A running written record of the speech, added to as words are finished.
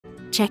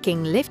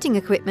Checking lifting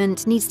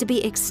equipment needs to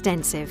be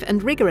extensive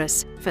and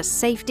rigorous for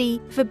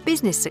safety, for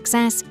business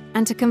success,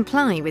 and to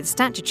comply with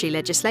statutory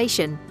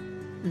legislation.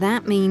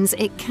 That means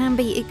it can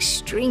be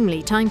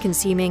extremely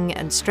time-consuming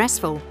and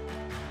stressful.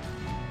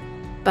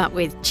 But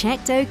with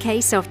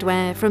CheckedOK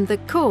software from the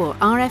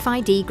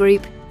CoreRFID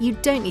group, you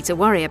don't need to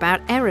worry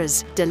about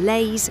errors,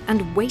 delays,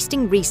 and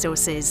wasting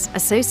resources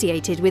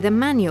associated with a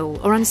manual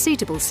or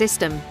unsuitable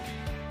system.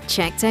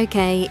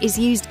 CheckedOK is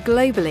used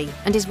globally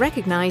and is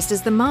recognized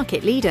as the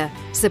market leader,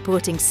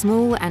 supporting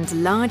small and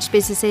large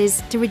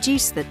businesses to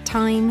reduce the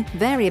time,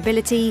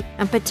 variability,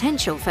 and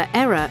potential for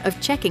error of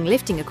checking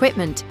lifting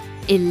equipment,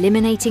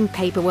 eliminating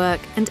paperwork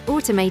and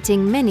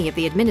automating many of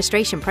the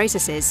administration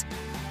processes.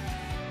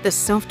 The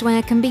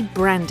software can be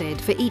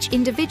branded for each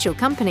individual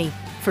company,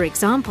 for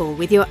example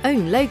with your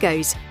own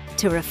logos,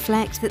 to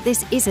reflect that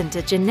this isn't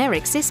a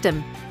generic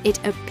system. It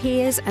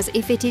appears as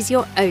if it is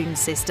your own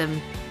system.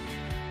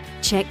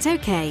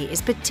 CheckedOK is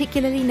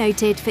particularly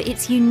noted for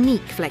its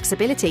unique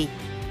flexibility,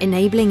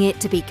 enabling it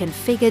to be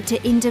configured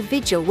to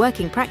individual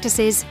working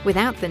practices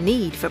without the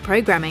need for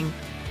programming.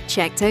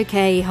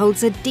 CheckedOK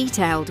holds a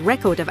detailed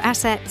record of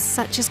assets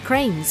such as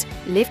cranes,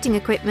 lifting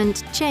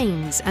equipment,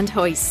 chains, and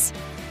hoists.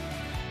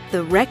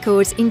 The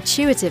records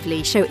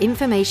intuitively show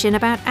information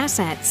about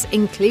assets,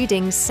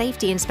 including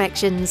safety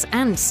inspections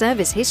and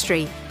service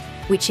history,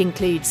 which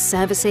includes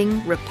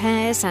servicing,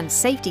 repairs, and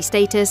safety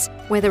status,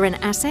 whether an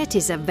asset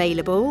is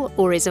available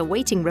or is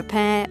awaiting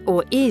repair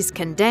or is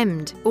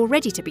condemned or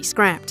ready to be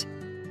scrapped.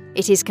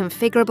 It is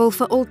configurable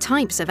for all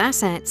types of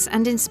assets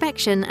and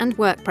inspection and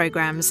work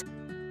programs.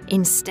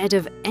 Instead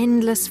of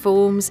endless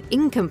forms,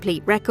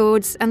 incomplete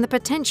records, and the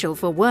potential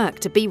for work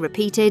to be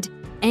repeated,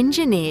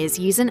 engineers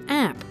use an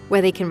app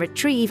where they can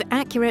retrieve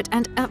accurate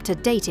and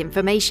up-to-date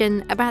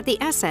information about the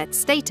asset's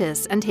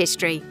status and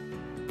history.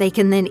 They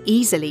can then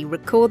easily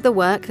record the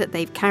work that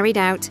they've carried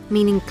out,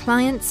 meaning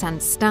clients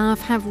and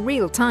staff have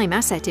real-time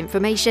asset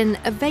information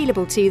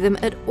available to them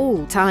at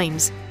all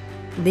times.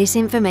 This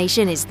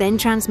information is then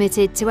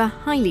transmitted to a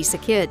highly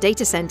secure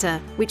data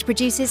center, which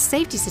produces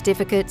safety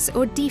certificates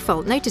or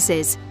default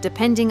notices,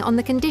 depending on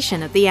the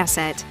condition of the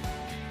asset.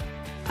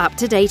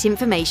 Up-to-date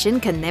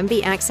information can then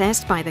be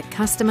accessed by the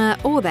customer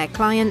or their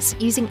clients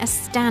using a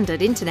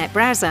standard internet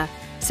browser,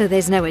 so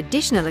there's no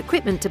additional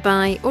equipment to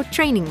buy or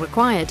training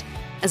required,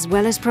 as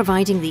well as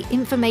providing the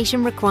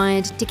information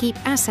required to keep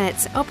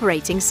assets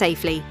operating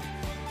safely.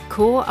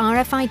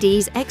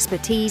 CoreRFID's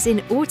expertise in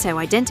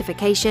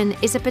auto-identification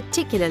is a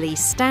particularly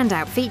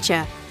standout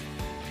feature.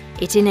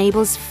 It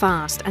enables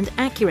fast and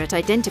accurate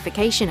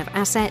identification of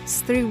assets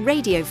through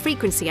radio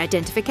frequency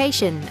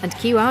identification and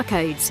QR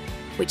codes,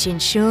 which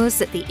ensures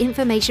that the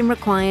information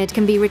required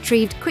can be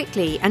retrieved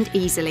quickly and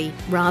easily,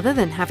 rather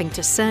than having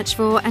to search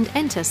for and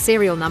enter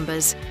serial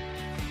numbers.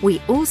 We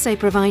also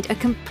provide a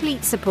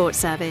complete support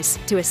service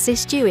to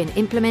assist you in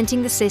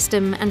implementing the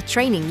system and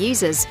training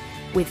users,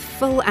 with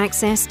full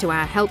access to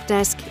our help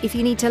desk if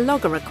you need to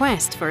log a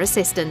request for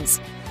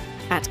assistance.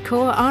 At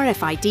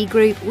CoreRFID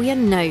Group, we are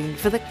known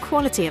for the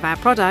quality of our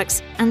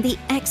products and the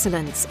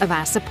excellence of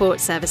our support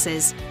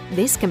services.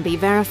 This can be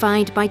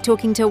verified by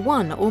talking to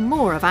one or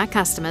more of our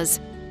customers.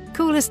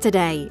 Call us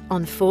today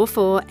on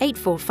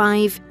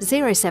 44845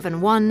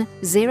 071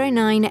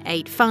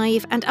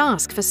 0985 and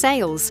ask for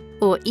sales,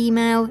 or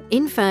email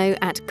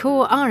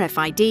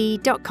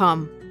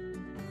info@corerfid.com.